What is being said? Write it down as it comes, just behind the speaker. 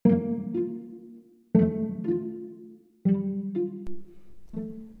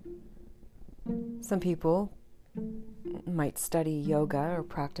Some people might study yoga or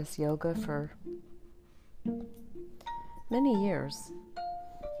practice yoga for many years.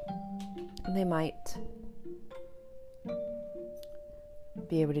 They might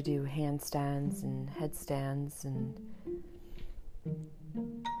be able to do handstands and headstands and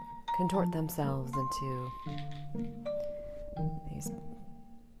contort themselves into these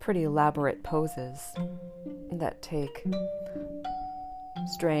pretty elaborate poses that take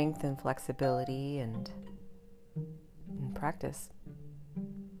strength and flexibility and practice.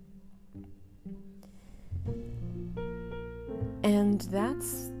 And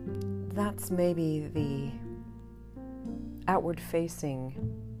that's maybe the outward-facing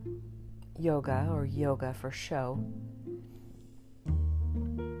yoga, or yoga for show.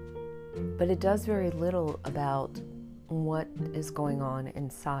 But it does very little about what is going on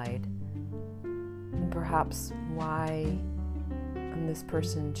inside, and perhaps why this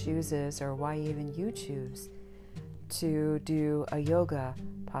person chooses, or why even you choose to do a yoga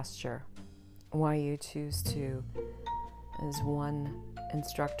posture, why you choose to, as one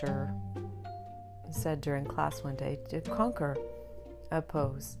instructor said during class one day, to conquer a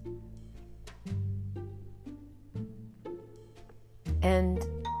pose. And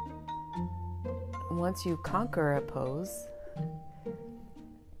once you conquer a pose,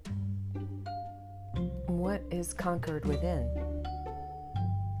 what is conquered within?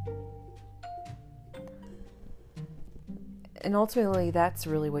 And ultimately, that's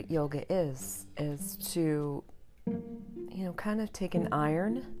really what yoga is to, kind of take an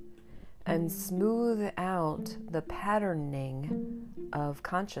iron and smooth out the patterning of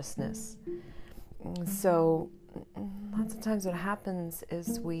consciousness. So lots of times what happens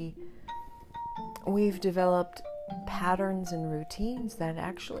is we've developed patterns and routines that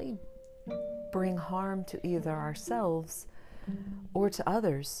actually bring harm to either ourselves or to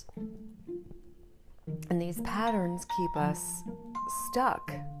others. And these patterns keep us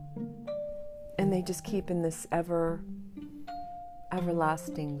stuck, and they just keep in this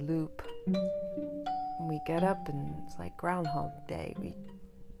everlasting loop. We get up and it's like Groundhog Day. We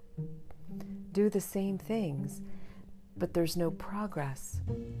do the same things, but there's no progress,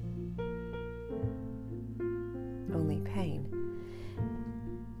 only pain.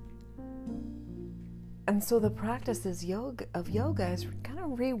 And so the practice of yoga is kind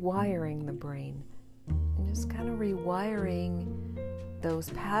of rewiring the brain. Just kind of rewiring those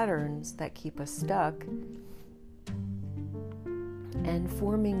patterns that keep us stuck and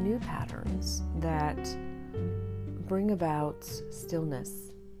forming new patterns that bring about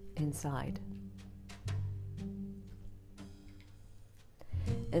stillness inside.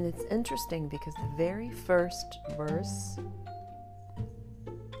 And it's interesting because the very first verse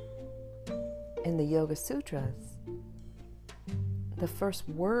in the Yoga Sutras, the first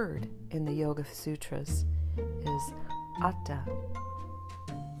word in the Yoga Sutras is atta,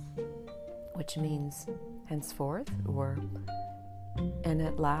 which means henceforth, or and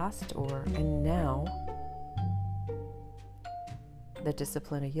at last, or and now, the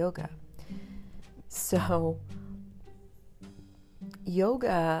discipline of yoga. So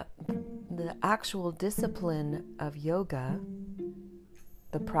yoga, the actual discipline of yoga,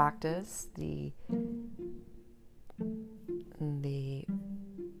 the practice, the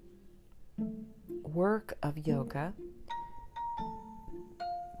work of yoga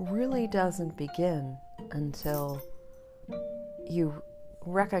really doesn't begin until you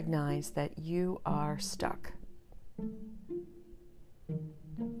recognize that you are stuck.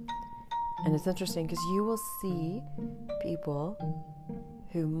 And it's interesting because you will see people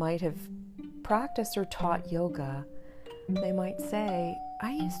who might have practiced or taught yoga. They might say,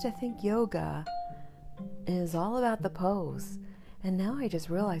 I used to think yoga is all about the pose, and now I just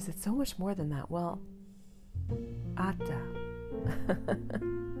realize it's so much more than that. Well, atta.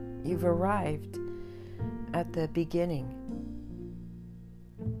 You've arrived at the beginning.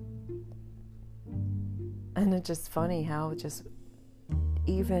 And it's just funny how just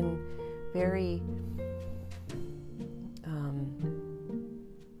even very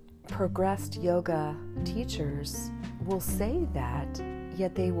progressed yoga teachers will say that,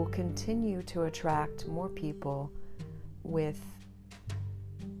 yet they will continue to attract more people with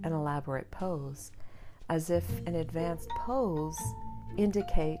an elaborate pose, as if an advanced pose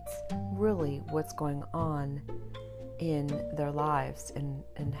indicates really what's going on in their lives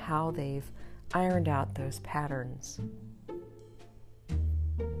and how they've ironed out those patterns.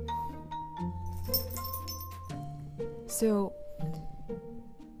 So,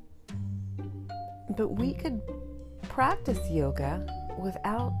 but we could practice yoga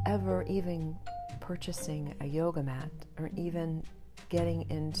without ever even purchasing a yoga mat or even getting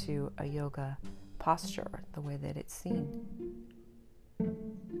into a yoga posture, the way that it's seen.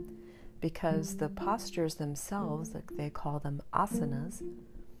 Because the postures themselves, like they call them asanas,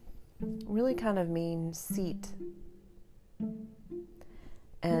 really kind of mean seat.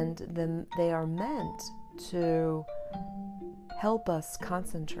 And then they are meant to help us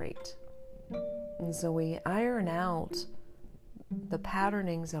concentrate. And so we iron out the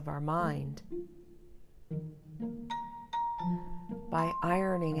patternings of our mind by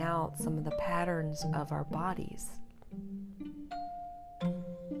ironing out some of the patterns of our bodies.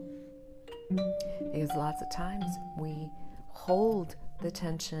 Because lots of times we hold the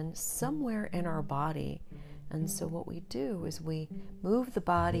tension somewhere in our body. And so what we do is we move the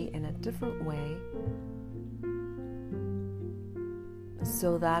body in a different way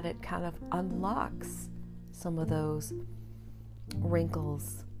so that it kind of unlocks some of those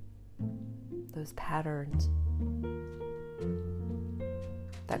wrinkles, those patterns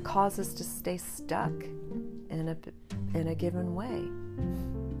that cause us to stay stuck in a given way.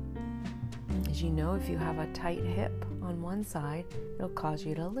 As you know, if you have a tight hip on one side, it'll cause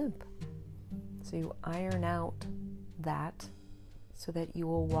you to limp. So you iron out that so that you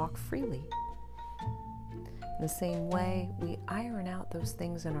will walk freely. In the same way, we iron out those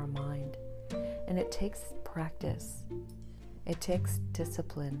things in our mind. And it takes practice. It takes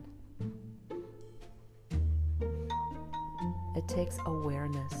discipline. It takes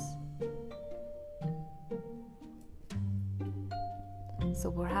awareness.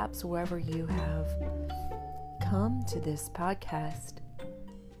 So perhaps wherever you have come to this podcast,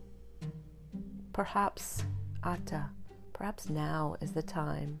 perhaps now is the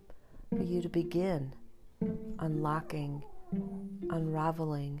time for you to begin unlocking,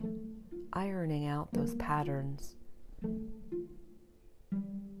 unraveling, ironing out those patterns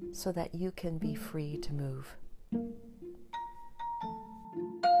so that you can be free to move.